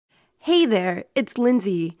Hey there, it's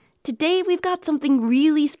Lindsay. Today we've got something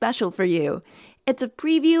really special for you. It's a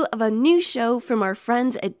preview of a new show from our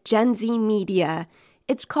friends at Gen Z Media.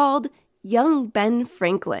 It's called Young Ben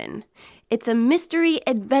Franklin. It's a mystery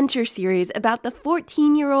adventure series about the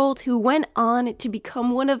 14-year-old who went on to become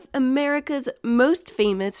one of America's most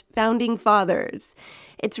famous founding fathers.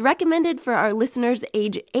 It's recommended for our listeners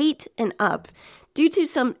age 8 and up due to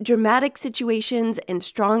some dramatic situations and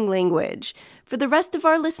strong language. For the rest of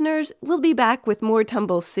our listeners, we'll be back with more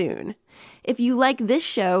tumbles soon. If you like this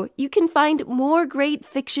show, you can find more great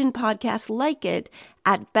fiction podcasts like it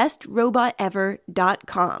at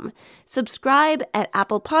bestrobotever.com. Subscribe at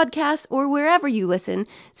Apple Podcasts or wherever you listen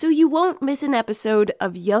so you won't miss an episode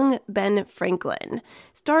of Young Ben Franklin.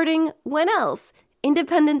 Starting when else?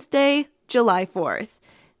 Independence Day, July 4th.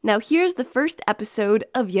 Now here's the first episode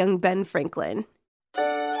of Young Ben Franklin.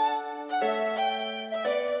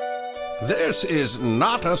 This is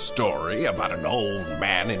not a story about an old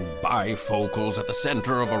man in bifocals at the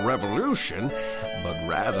center of a revolution, but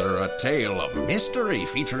rather a tale of mystery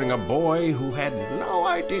featuring a boy who had no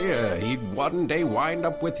idea he'd one day wind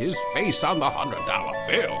up with his face on the $100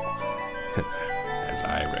 bill. As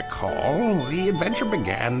I recall, the adventure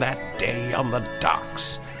began that day on the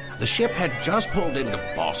docks. The ship had just pulled into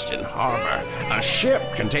Boston Harbor, a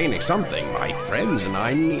ship containing something my friends and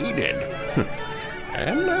I needed.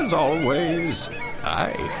 And as always,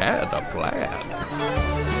 I had a plan.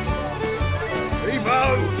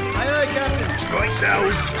 Evo! Aye, Captain. Strike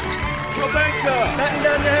sails! Your banker! Batten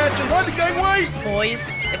down the hatches! Mind the gangway! Boys,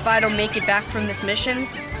 if I don't make it back from this mission,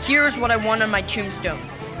 here's what I want on my tombstone.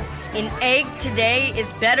 An egg today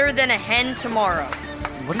is better than a hen tomorrow.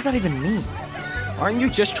 What does that even mean? Aren't you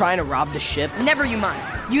just trying to rob the ship? Never you mind.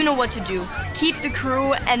 You know what to do. Keep the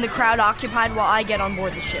crew and the crowd occupied while I get on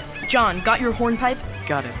board the ship. John, got your hornpipe?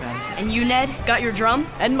 Got it, Ben. And you, Ned, got your drum?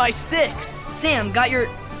 And my sticks! Sam, got your...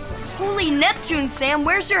 Holy Neptune, Sam,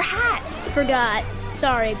 where's your hat? Forgot.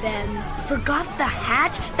 Sorry, Ben. Forgot the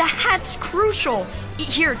hat? The hat's crucial.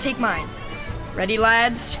 Here, take mine. Ready,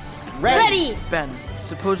 lads? Ready! Ben,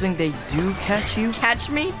 supposing they do catch you? Catch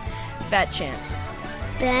me? Fat chance.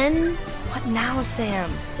 Ben? What now, Sam?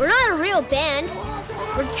 We're not a real band.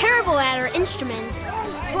 We're terrible at our instruments.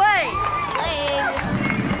 Play!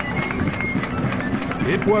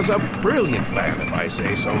 It was a brilliant plan, if I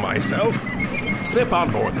say so myself. Slip on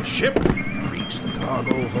board the ship, reach the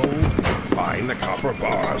cargo hold, find the copper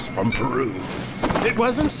bars from Peru. It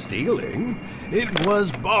wasn't stealing, it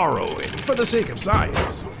was borrowing for the sake of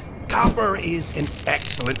science. Copper is an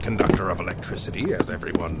excellent conductor of electricity, as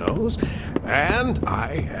everyone knows, and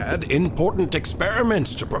I had important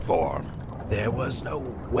experiments to perform. There was no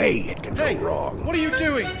way it could go wrong. What are you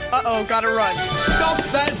doing? Uh-oh, gotta run. Stop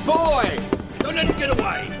that boy! Don't let him get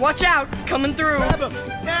away! Watch out, coming through. Grab him,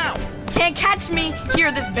 now! Can't catch me.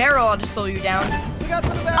 Here, this barrel ought to slow you down. Look out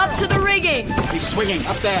for the barrel! Up to the rigging. He's swinging,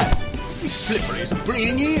 up there. He's slippery as a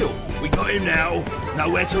bleeding eel. We got him now.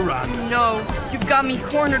 Nowhere to run. No, you've got me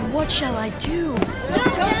cornered. What shall I do?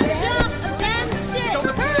 Jump! Ben's ship! He's on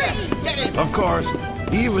the pier! Get him! Of course,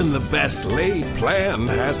 even the best laid plan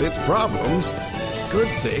has its problems. Good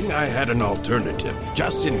thing I had an alternative,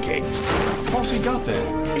 just in case. What's he got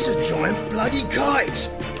there? It's a giant bloody kite.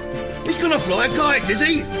 He's gonna fly a kite, is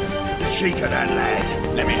he? The cheek of that lad.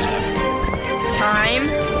 Let me have him. Time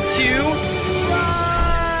to...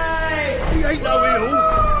 He ain't no eel.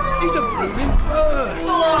 He's a blooming bird. So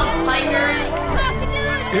long, pikers.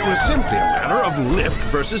 It was simply a matter of lift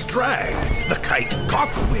versus drag. The kite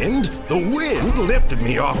caught the wind lifted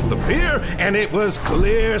me off the pier, and it was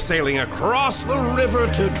clear sailing across the river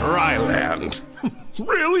to dry land.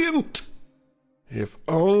 Brilliant! If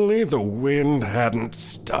only the wind hadn't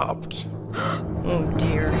stopped. Oh,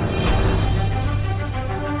 dear.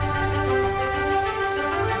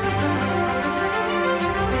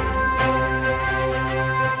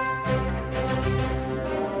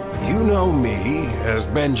 You know me as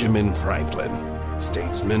Benjamin Franklin,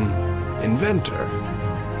 statesman, inventor,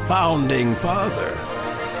 founding father.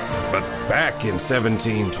 But back in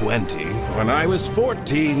 1720, when I was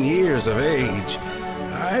 14 years of age,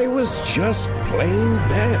 I was just plain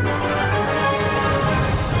Ben.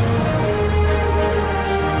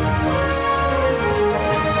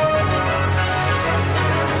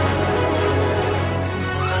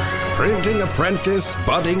 Printing apprentice,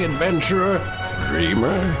 budding adventurer,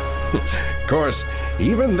 dreamer. Of course,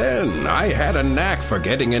 even then, I had a knack for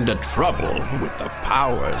getting into trouble with the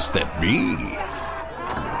powers that be.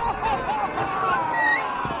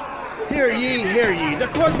 Hear ye, the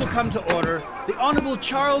court will come to order. The Honorable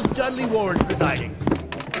Charles Dudley Warren presiding.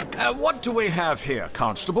 What do we have here,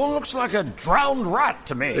 Constable? Looks like a drowned rat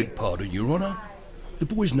to me. Beg pardon, Your Honour. The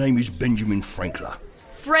boy's name is Benjamin Franklin.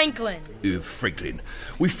 Franklin. Franklin.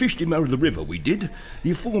 We fished him out of the river, we did.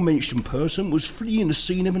 The aforementioned person was fleeing the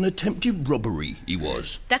scene of an attempted robbery, he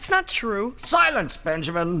was. That's not true. Silence,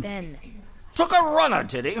 Benjamin. Ben. Took a runner,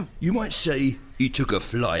 did he? You might say he took a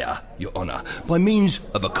flyer, Your Honour, by means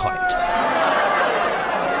of a kite.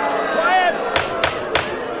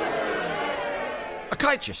 A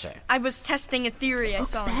kite, you say? I was testing a theory I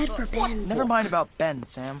saw. Looks bad for Ben. Never mind about Ben,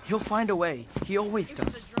 Sam. He'll find a way. He always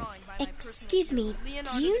does. Excuse me,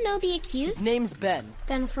 do you know the accused? His name's Ben.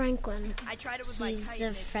 Ben Franklin. I tried it with my He's kite a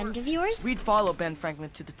and it friend of yours? We'd follow Ben Franklin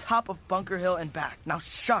to the top of Bunker Hill and back. Now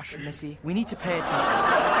shush, Missy. We need to pay attention.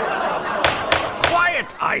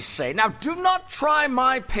 Quiet, I say. Now, do not try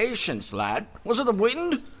my patience, lad. Was it the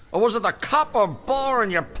wind? Or was it the copper bar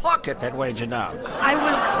in your pocket that weighed you down? I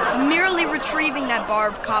was merely retrieving that bar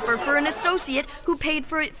of copper for an associate who paid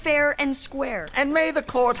for it fair and square. And may the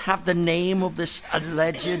court have the name of this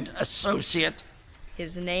alleged associate?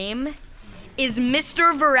 His name is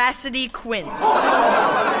Mr. Veracity Quince. Does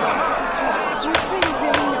your friend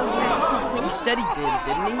really know Veracity He Quince? said he did,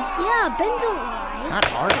 didn't he? Yeah, Ben don't lie.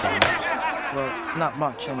 Not our Ben. Well, not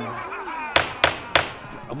much, anyway.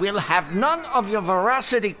 We'll have none of your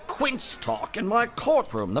Veracity Quince talk in my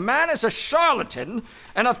courtroom. The man is a charlatan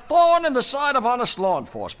and a thorn in the side of honest law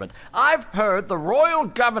enforcement. I've heard the Royal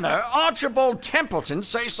Governor, Archibald Templeton,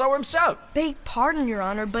 say so himself. Beg pardon, Your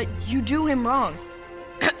Honor, but you do him wrong.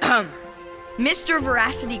 Mr.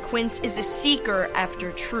 Veracity Quince is a seeker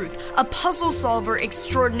after truth, a puzzle solver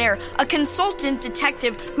extraordinaire, a consultant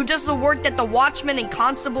detective who does the work that the watchmen and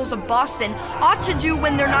constables of Boston ought to do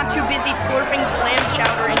when they're not too busy slurping clam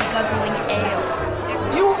chowder and guzzling ale.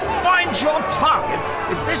 You mind your tongue.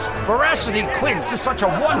 If this Veracity Quince is such a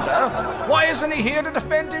wonder, why isn't he here to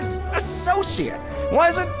defend his associate? Why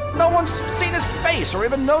is it no one's seen his face or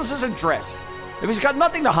even knows his address? If he's got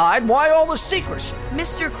nothing to hide, why all the secrecy?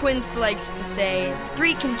 Mr. Quince likes to say,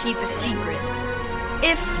 3 can keep a secret,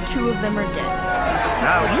 if 2 of them are dead.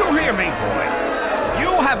 Now, you hear me, boy.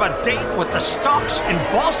 You have a date with the Stocks in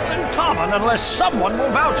Boston Common unless someone will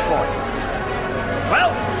vouch for you.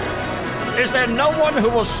 Well, is there no one who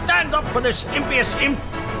will stand up for this impious imp?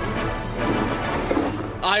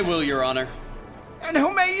 I will, Your Honor. And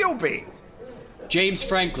who may you be? James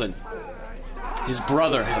Franklin. His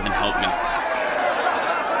brother, heaven help me.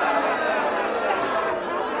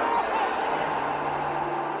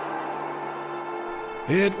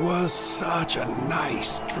 It was such a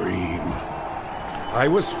nice dream. I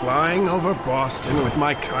was flying over Boston with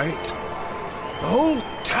my kite. The whole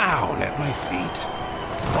town at my feet.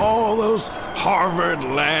 All those Harvard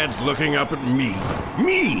lads looking up at me.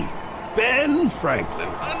 Me, Ben Franklin,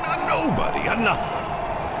 a nobody, a nothing.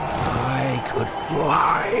 I could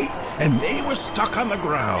fly, and they were stuck on the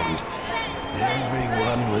ground.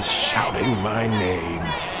 Everyone was shouting my name.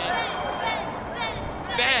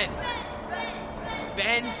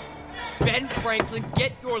 Ben Franklin,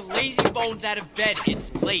 get your lazy bones out of bed.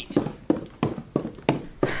 It's late.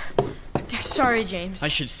 Sorry, James. I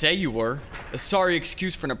should say you were. A sorry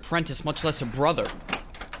excuse for an apprentice, much less a brother.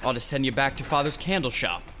 Ought to send you back to Father's candle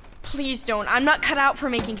shop. Please don't. I'm not cut out for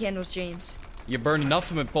making candles, James. You burn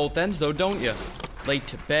enough of them at both ends, though, don't you? Late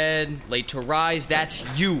to bed, late to rise, that's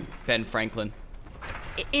you, Ben Franklin.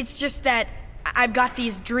 It's just that I've got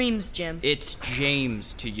these dreams, Jim. It's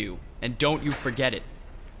James to you, and don't you forget it.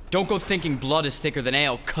 Don't go thinking blood is thicker than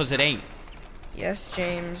ale, 'cause it ain't. Yes,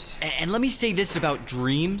 James. And let me say this about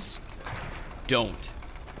dreams. Don't.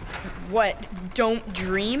 What, don't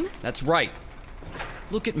dream? That's right.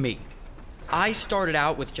 Look at me. I started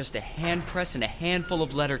out with just a hand press and a handful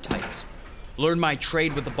of letter types. Learned my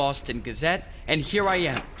trade with the Boston Gazette, and here I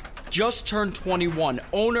am. Just turned 21,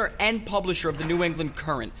 owner and publisher of the New England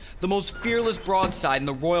Courant, the most fearless broadside in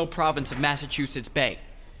the royal province of Massachusetts Bay.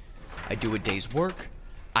 I do a day's work,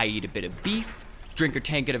 I eat a bit of beef, drink a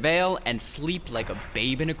tankard of ale, and sleep like a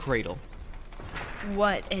babe in a cradle.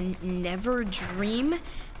 What, and never dream?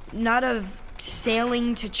 Not of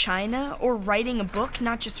sailing to China, or writing a book,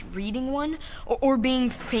 not just reading one, or being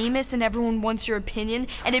famous and everyone wants your opinion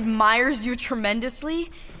and admires you tremendously?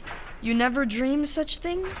 You never dream such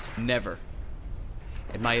things? Never.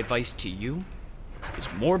 And my advice to you is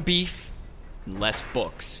more beef and less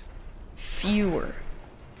books. Fewer.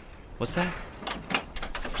 What's that?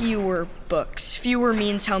 Fewer books. Fewer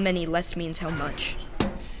means how many, less means how much.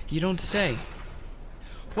 You don't say.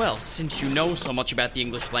 Well, since you know so much about the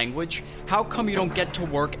English language, how come you don't get to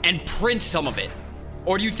work and print some of it?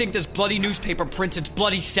 Or do you think this bloody newspaper prints its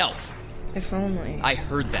bloody self? If only. I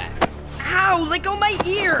heard that. Ow, let go my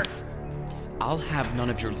ear! I'll have none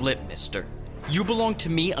of your lip, mister. You belong to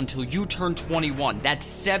me until you turn 21. That's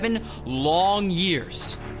 7 long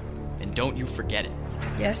years. And don't you forget it.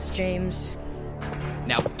 Yes, James.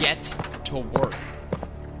 Now get to work.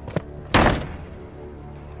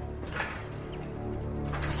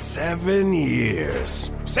 7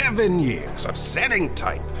 years. 7 years of setting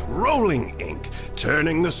type, rolling ink,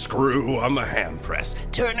 turning the screw on the hand press,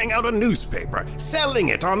 turning out a newspaper, selling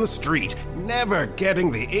it on the street, never getting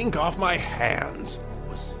the ink off my hands.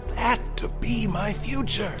 Was that to be my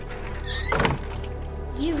future?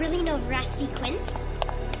 You really know Veracity Quince?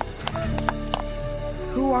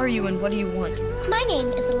 Who are you and what do you want? My name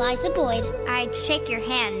is Eliza Boyd. I'd shake your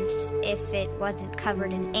hand if it wasn't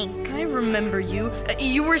covered in ink. I remember you.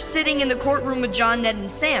 You were sitting in the courtroom with John, Ned,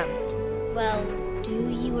 and Sam. Well, do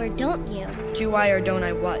you or don't you? Do I or don't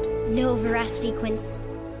I what? No, Veracity Quince.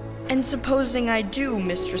 And supposing I do,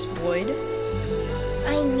 Mistress Boyd?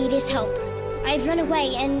 I need his help. I've run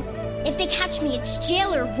away, and if they catch me, it's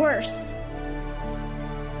jail or worse.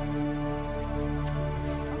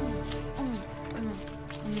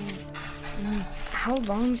 How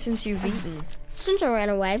long since you've eaten? Since I ran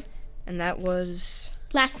away. And that was...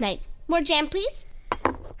 Last night. More jam, please?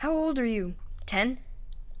 How old are you? 10?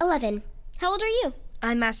 11. How old are you?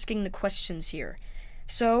 I'm asking the questions here.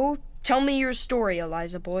 So, tell me your story,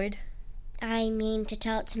 Eliza Boyd. I mean to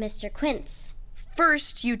tell it to Mr. Quince.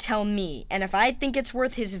 First, you tell me, and if I think it's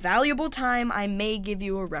worth his valuable time, I may give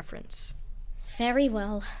you a reference. Very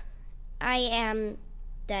well. I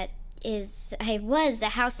was a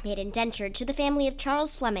housemaid indentured to the family of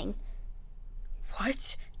Charles Fleming.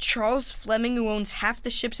 What? Charles Fleming, who owns half the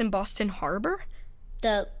ships in Boston Harbor?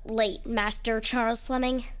 The late Master Charles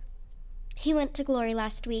Fleming. He went to glory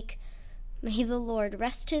last week. May the Lord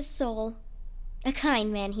rest his soul. A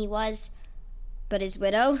kind man he was. But his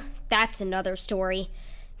widow, that's another story.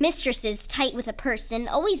 Mistresses tight with a purse and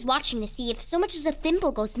always watching to see if so much as a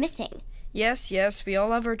thimble goes missing. Yes, we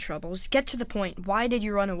all have our troubles. Get to the point. Why did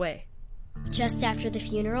you run away? Just after the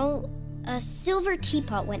funeral, a silver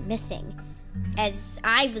teapot went missing. As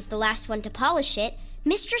I was the last one to polish it,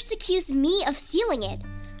 Mistress accused me of stealing it.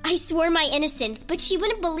 I swore my innocence, but she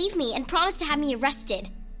wouldn't believe me and promised to have me arrested.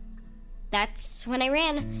 That's when I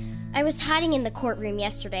ran. I was hiding in the courtroom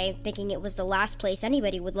yesterday, thinking it was the last place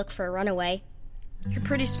anybody would look for a runaway. You're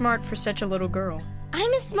pretty smart for such a little girl.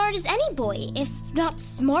 I'm as smart as any boy, if not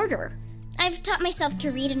smarter. I've taught myself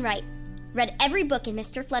to read and write. Read every book in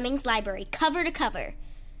Mr. Fleming's library, cover to cover.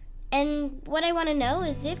 And what I want to know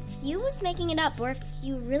is if you was making it up, or if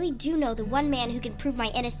you really do know the one man who can prove my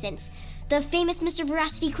innocence, the famous Mr.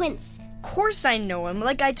 Veracity Quince. Of course I know him.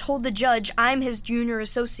 Like I told the judge, I'm his junior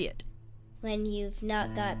associate. When you've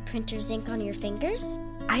not got printer's ink on your fingers?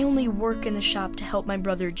 I only work in the shop to help my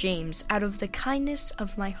brother James out of the kindness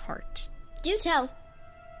of my heart. Do tell.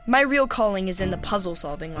 My real calling is in the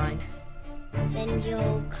puzzle-solving line. Then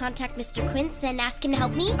you'll contact Mr. Quince and ask him to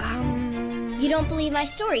help me? You don't believe my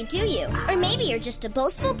story, do you? Or maybe you're just a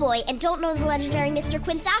boastful boy and don't know the legendary Mr.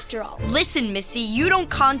 Quince after all. Listen, Missy, you don't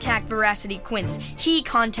contact Veracity Quince. He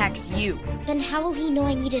contacts you. Then how will he know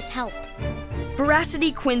I need his help?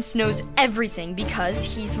 Veracity Quince knows everything because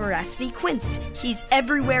he's Veracity Quince. He's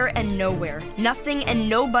everywhere and nowhere. Nothing and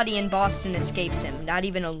nobody in Boston escapes him, not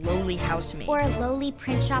even a lowly housemaid. Or a lowly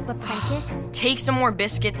print shop apprentice. Take some more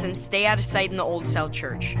biscuits and stay out of sight in the Old South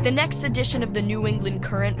Church. The next edition of the New England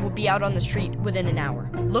Courant will be out on the street within an hour.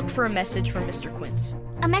 Look for a message from Mr. Quince.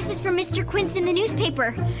 A message from Mr. Quince in the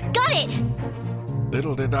newspaper. Got it!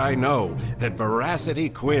 Little did I know that Veracity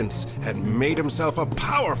Quince had made himself a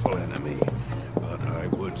powerful enemy. But I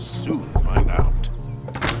would soon find out.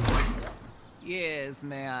 Yes,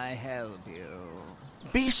 may I help you?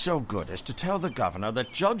 Be so good as to tell the governor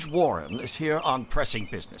that Judge Warren is here on pressing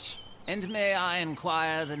business. And may I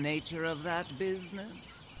inquire the nature of that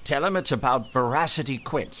business? Tell him it's about Veracity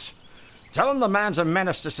Quince. Tell him the man's a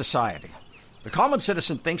menace to society. The common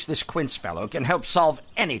citizen thinks this Quince fellow can help solve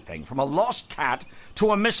anything from a lost cat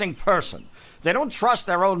to a missing person. They don't trust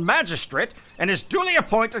their own magistrate and his duly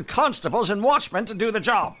appointed constables and watchmen to do the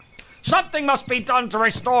job. Something must be done to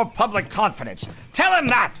restore public confidence. Tell him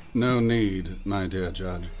that! No need, my dear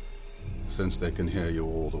Judge, since they can hear you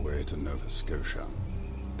all the way to Nova Scotia.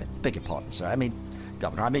 Beg your pardon, sir.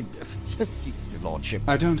 Governor, your lordship.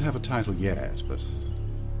 I don't have a title yet, but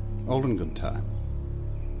all in good time.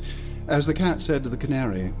 As the cat said to the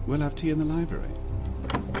canary, we'll have tea in the library.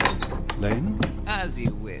 Lane? As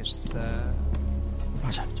you wish, sir.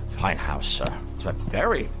 It's a fine house, sir. It's a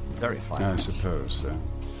very, very fine house. I suppose so.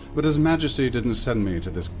 But His Majesty didn't send me to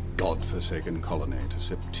this god-forsaken colony to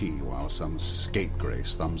sip tea while some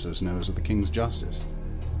scapegrace thumbs his nose at the King's justice.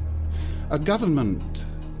 A government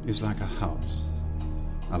is like a house.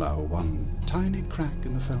 Allow one tiny crack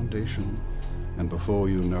in the foundation, and before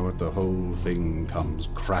you know it, the whole thing comes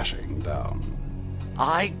crashing down.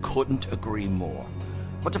 I couldn't agree more.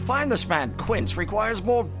 But to find this man Quince requires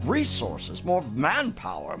more resources, more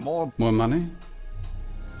manpower, more... More money?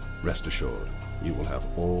 Rest assured, you will have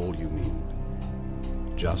all you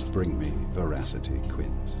need. Just bring me Veracity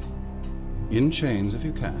Quince. In chains if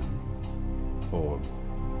you can, or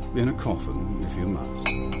in a coffin if you must.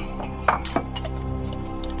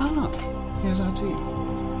 Here's our tea.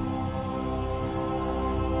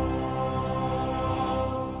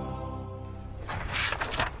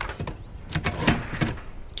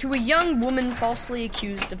 To a young woman falsely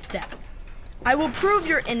accused of theft. I will prove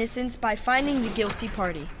your innocence by finding the guilty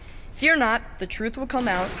party. Fear not, the truth will come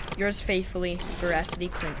out. Yours faithfully, Veracity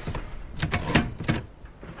Quince.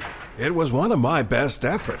 It was one of my best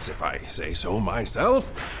efforts, if I say so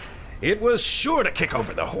myself. It was sure to kick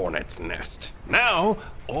over the hornet's nest. Now,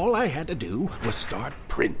 all I had to do was start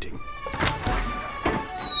printing.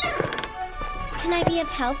 Can I be of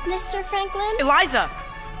help, Mr. Franklin? Eliza!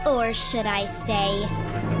 Or should I say,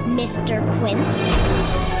 Mr. Quince?